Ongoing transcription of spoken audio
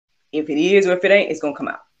If it is or if it ain't, it's gonna come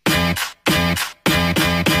out.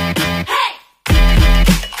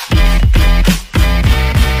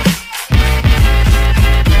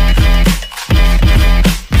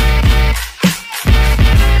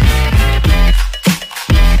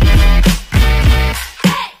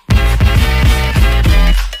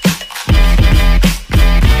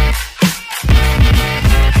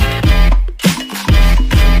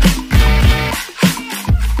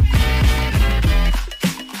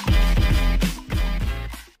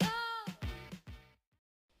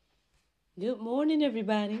 Good morning,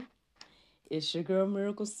 everybody. It's your girl,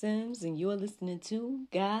 Miracle Sims, and you are listening to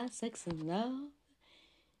God, Sex, and Love,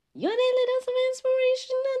 your daily dose of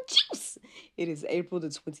inspiration and juice. It is April the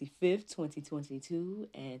 25th, 2022,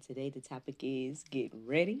 and today the topic is Get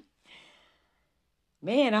Ready.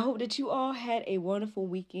 Man, I hope that you all had a wonderful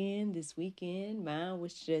weekend this weekend. Mine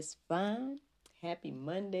was just fine. Happy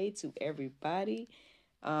Monday to everybody.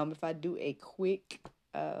 If I do a quick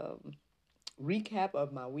recap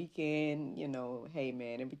of my weekend, hey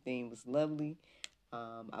man, everything was lovely.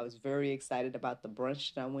 I was very excited about the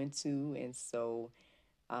brunch that I went to, and so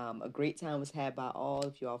a great time was had by all.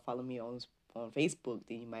 If you all follow me on Facebook,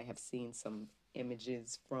 then you might have seen some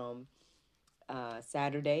images from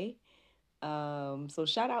Saturday. So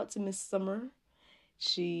shout out to Miss Summer.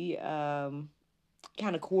 She kind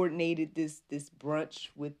of coordinated this brunch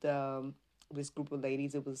with this group of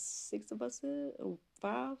ladies. It was 6 of us, or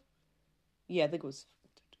 5. Yeah, I think it was,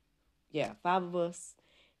 5 of us.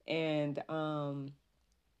 And,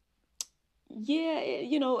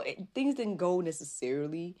 things didn't go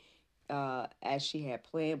necessarily as she had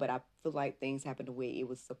planned, but I feel like things happened the way it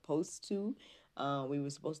was supposed to. We were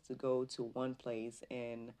supposed to go to one place,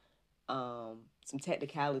 and some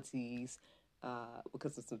technicalities,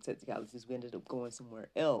 because of some technicalities, we ended up going somewhere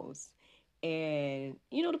else. And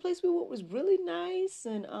the place we went was really nice,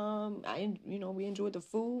 and we enjoyed the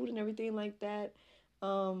food and everything like that.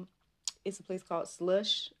 It's a place called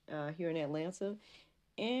Slush here in Atlanta,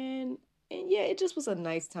 and yeah, it just was a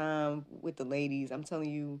nice time with the ladies. I'm telling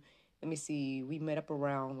you, let me see, we met up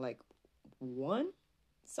around like 1,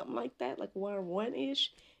 something like that, like 1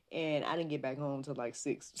 ish, and I didn't get back home till like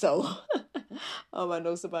 6. So I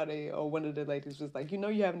know somebody or one of the ladies was like,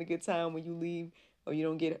 you're having a good time when you leave, or you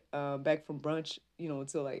don't get back from brunch,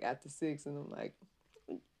 until like after 6. And I'm like,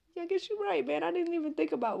 yeah, I guess you're right, man. I didn't even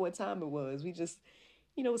think about what time it was. We just,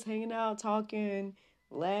 was hanging out, talking,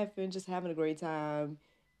 laughing, just having a great time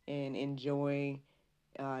and enjoying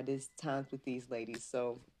this times with these ladies.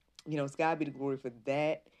 So, it's God be the glory for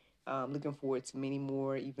that. Looking forward to many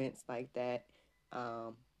more events like that.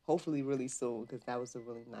 Hopefully really soon, because that was a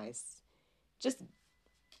really nice, just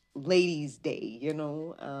ladies' day,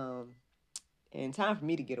 and time for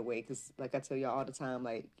me to get away, because like I tell y'all all the time,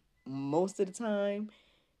 like most of the time,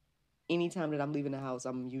 anytime that I'm leaving the house,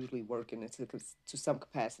 I'm usually working to some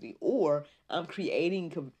capacity, or I'm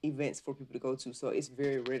creating events for people to go to. So it's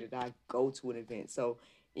very rare that I go to an event. So,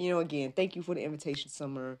 again, thank you for the invitation,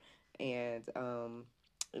 Summer, and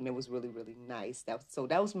it was really, really nice. That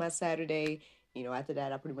was my Saturday. After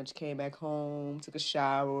that, I pretty much came back home, took a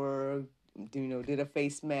shower, did a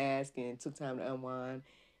face mask, and took time to unwind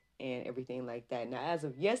and everything like that. Now, as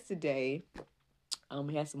of yesterday,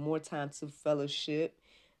 we had some more time to fellowship.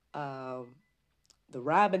 The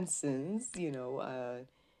Robinsons, people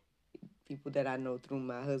that I know through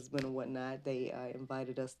my husband and whatnot, they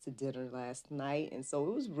invited us to dinner last night, and so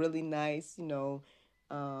it was really nice,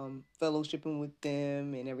 fellowshipping with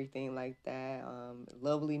them and everything like that.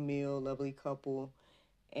 Lovely meal, lovely couple,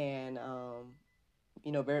 and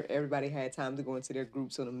everybody had time to go into their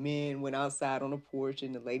groups. So the men went outside on the porch,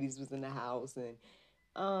 and the ladies was in the house, and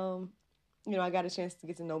I got a chance to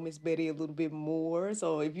get to know Miss Betty a little bit more.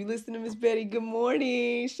 So if you listen to Miss Betty, good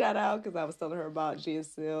morning. Shout out, because I was telling her about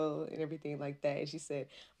GSL and everything like that. And she said,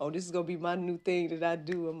 oh, this is going to be my new thing that I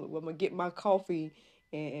do. I'm going to get my coffee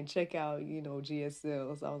and check out,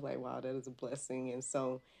 GSL. So I was like, wow, that is a blessing. And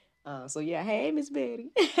so yeah, hey, Miss Betty.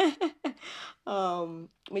 But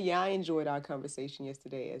yeah, I enjoyed our conversation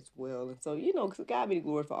yesterday as well. And so, God be the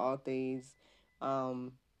glory for all things.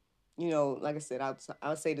 Like I said,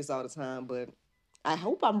 I'll say this all the time, but I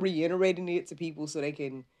hope I'm reiterating it to people so they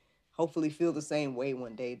can hopefully feel the same way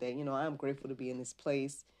one day, that, I'm grateful to be in this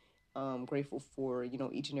place. Grateful for,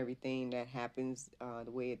 each and everything that happens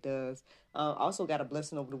the way it does. Also got a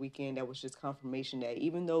blessing over the weekend that was just confirmation that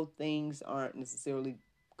even though things aren't necessarily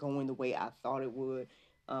going the way I thought it would,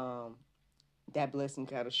 that blessing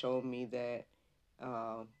kind of showed me that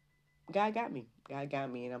God got me. God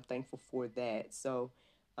got me, and I'm thankful for that. So,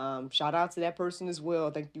 Shout out to that person as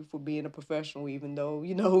well. Thank you for being a professional, even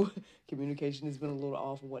though, communication has been a little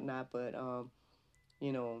off and whatnot, but,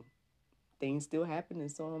 you know, things still happen.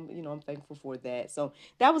 And so I'm thankful for that. So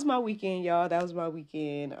that was my weekend, y'all. That was my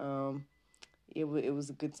weekend. It was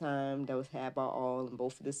a good time that was had by all in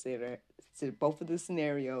both of the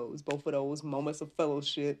scenarios, both of those moments of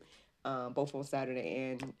fellowship, both on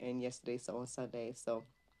Saturday and yesterday, so on Sunday. So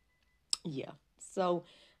yeah. So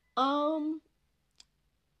um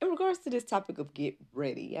in regards to this topic of get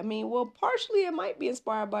ready, I mean, well, partially it might be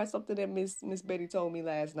inspired by something that Miss Betty told me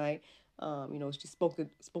last night. She spoke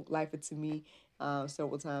life into me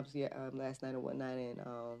several times, yeah, last night and whatnot, and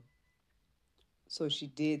so she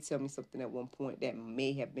did tell me something at one point that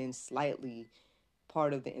may have been slightly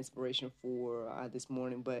part of the inspiration for this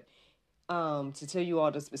morning. But to tell you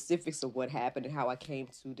all the specifics of what happened and how I came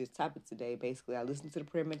to this topic today, basically, I listened to the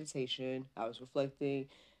prayer meditation. I was reflecting.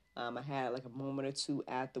 I had like a moment or two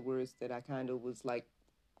afterwards that I kind of was like,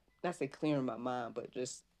 not say clearing my mind, but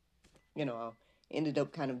just, I ended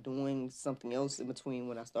up kind of doing something else in between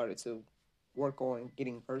when I started to work on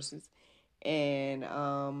getting verses. And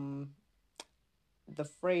the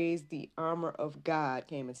phrase "the armor of God"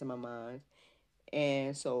 came into my mind,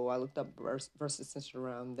 and so I looked up verses centered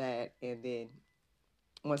around that, and then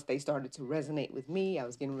once they started to resonate with me, I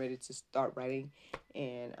was getting ready to start writing,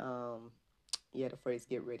 and yeah, the phrase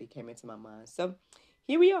 "get ready" came into my mind. So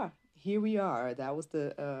here we are. Here we are. That was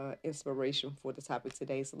the inspiration for the topic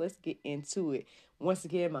today. So let's get into it. Once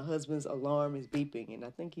again, my husband's alarm is beeping, and I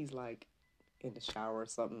think he's like in the shower or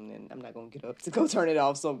something, and I'm not gonna get up to go turn it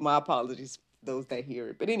off. So my apologies for those that hear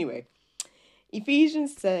it. But anyway,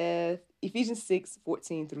 Ephesians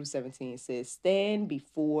 6:14 through 17 says, "Stand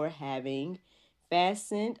before having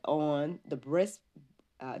fastened on the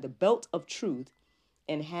belt of truth,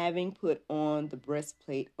 and having put on the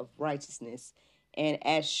breastplate of righteousness, and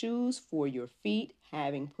as shoes for your feet,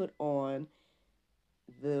 having put on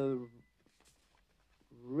the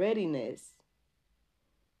readiness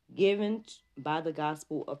given by the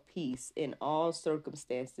gospel of peace. In all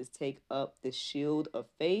circumstances, take up the shield of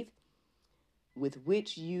faith, with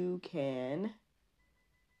which you can..."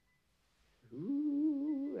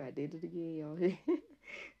 Ooh, I did it again, y'all.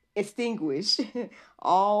 "Extinguish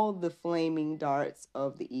all the flaming darts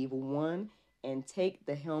of the evil one, and take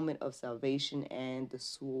the helmet of salvation and the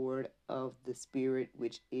sword of the Spirit,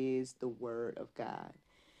 which is the word of God."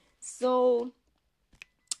 So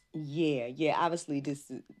yeah, obviously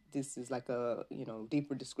this is like a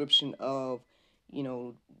deeper description of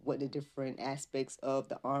what the different aspects of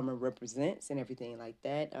the armor represents and everything like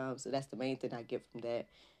that. So that's the main thing I get from that.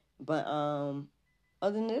 But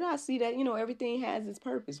other than that, I see that everything has its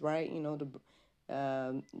purpose, right?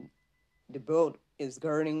 The belt is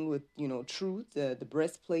girding with truth. The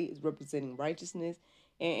breastplate is representing righteousness,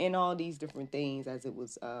 and all these different things as it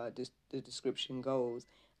was the description goes.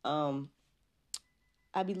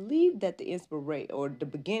 I believe that the inspiration, or the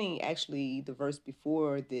beginning, actually, the verse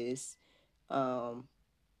before this, that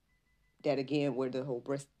again, where the whole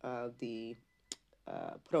put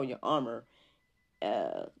on your armor,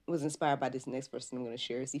 was inspired by this next verse I'm going to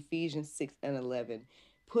share. It's Ephesians 6:11.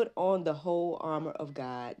 "Put on the whole armor of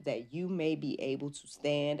God, that you may be able to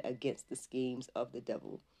stand against the schemes of the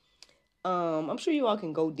devil." I'm sure you all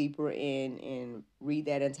can go deeper and read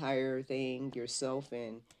that entire thing yourself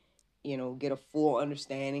and get a full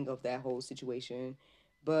understanding of that whole situation.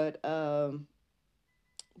 But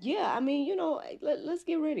yeah, I mean, let's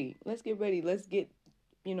get ready. Let's get ready. Let's get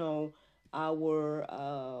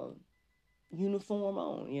our uniform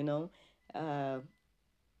on. Uh,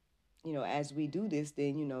 as we do this,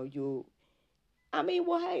 then you'll. I mean,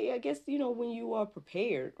 well, hey, I guess when you are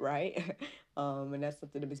prepared, right? And that's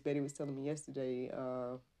something that Miss Betty was telling me yesterday.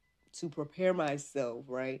 To prepare myself,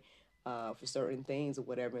 right, for certain things or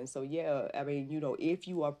whatever. And so, yeah, I mean, if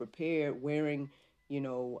you are prepared, wearing,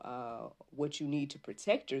 what you need to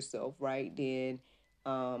protect yourself, right, then,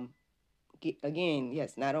 again,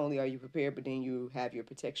 yes, not only are you prepared, but then you have your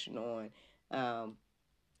protection on,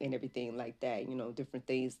 and everything like that. Different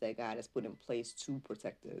things that God has put in place to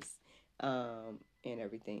protect us. And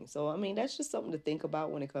everything. So, I mean, that's just something to think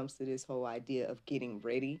about when it comes to this whole idea of getting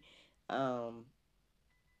ready. And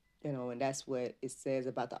that's what it says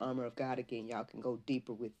about the armor of God. Again, y'all can go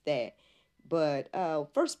deeper with that. But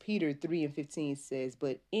 1 Peter 3:15 says,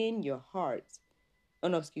 "But in your hearts," oh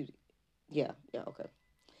no, excuse me. Yeah, okay.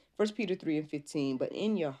 1 Peter 3:15, "But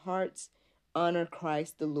in your hearts honor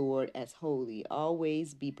Christ the Lord as holy.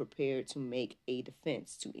 Always be prepared to make a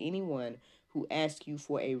defense to anyone who asks you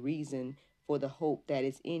for a reason for the hope that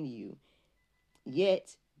is in you.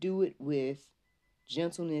 Yet do it with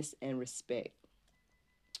gentleness and respect."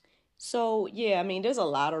 So, yeah, I mean, there's a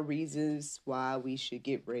lot of reasons why we should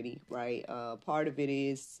get ready, right? Part of it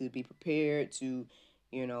is to be prepared to,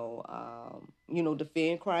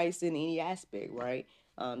 defend Christ in any aspect, right?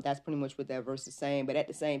 That's pretty much what that verse is saying. But at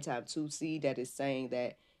the same time, too, see that it's saying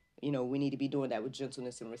that, we need to be doing that with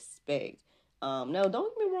gentleness and respect. Now,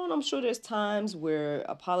 don't get me wrong. I'm sure there's times where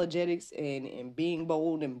apologetics and being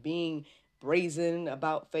bold and being brazen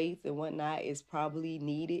about faith and whatnot is probably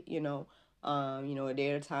needed,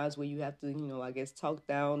 there are times where you have to, I guess, talk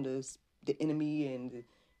down the enemy and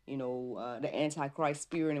the antichrist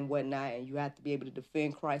spirit and whatnot, and you have to be able to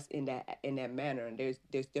defend Christ in that manner. And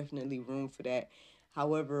there's definitely room for that.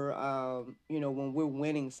 However, when we're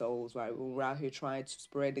winning souls, right, when we're out here trying to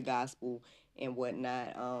spread the gospel and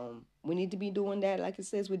whatnot, we need to be doing that, like it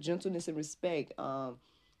says, with gentleness and respect.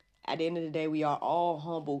 At the end of the day, we are all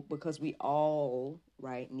humble because we all,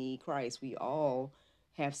 right, need Christ. We all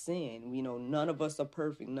have sin. None of us are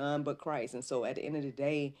perfect, none but Christ. And so at the end of the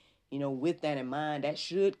day, with that in mind, that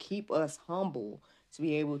should keep us humble to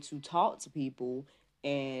be able to talk to people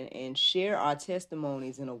and share our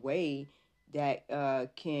testimonies in a way that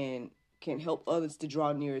can help others to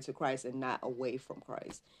draw nearer to Christ and not away from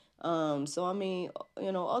Christ. So I mean,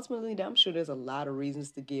 ultimately, I'm sure there's a lot of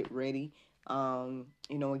reasons to get ready.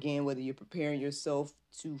 Again, whether you're preparing yourself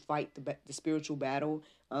to fight the spiritual battle,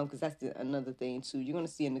 because that's another thing too. You're going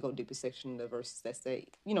to see in the Go Deeper section the verses that say,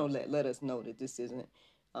 let us know that this isn't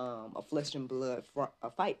a flesh and blood a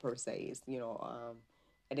fight per se. It's,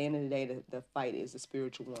 at the end of the day, the fight is a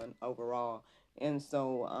spiritual one overall. And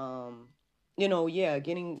so,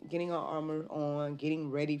 getting our armor on,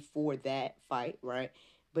 getting ready for that fight, right?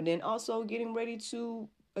 But then also getting ready to,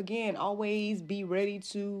 again, always be ready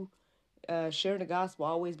to share the gospel.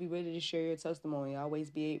 Always be ready to share your testimony. Always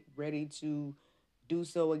be ready to do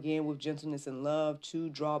so again with gentleness and love to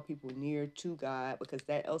draw people near to God, because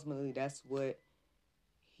that's what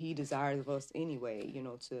He desires of us anyway.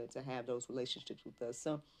 To have those relationships with us.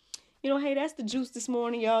 So, hey, that's the juice this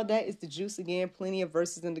morning, y'all. That is the juice again. Plenty of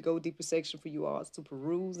verses in the Go Deeper section for you all to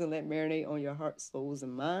peruse and let marinate on your hearts, souls,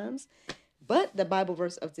 and minds. But the Bible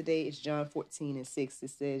verse of today is John 14:6. It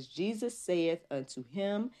says, Jesus saith unto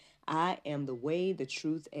him, I am the way, the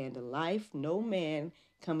truth, and the life. No man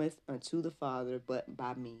cometh unto the Father but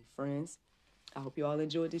by me. Friends, I hope you all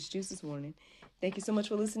enjoyed this juice this morning. Thank you so much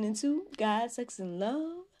for listening to God, Sex, and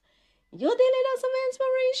Love, your daily dose of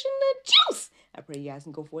inspiration, the juice. I pray you guys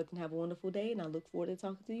can go forth and have a wonderful day, and I look forward to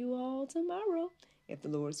talking to you all tomorrow, if the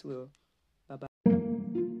Lord's will. Bye-bye.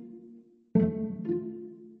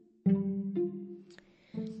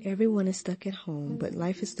 Everyone is stuck at home, but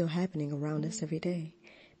life is still happening around us every day.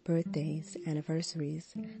 Birthdays,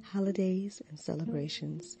 anniversaries, holidays, and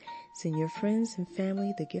celebrations. Send your friends and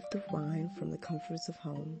family the gift of wine from the comforts of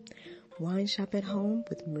home. Wine shop at home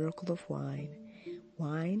with Miracle of Wine.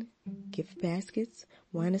 Wine, gift baskets,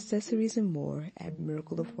 wine accessories, and more at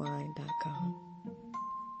miracleofwine.com.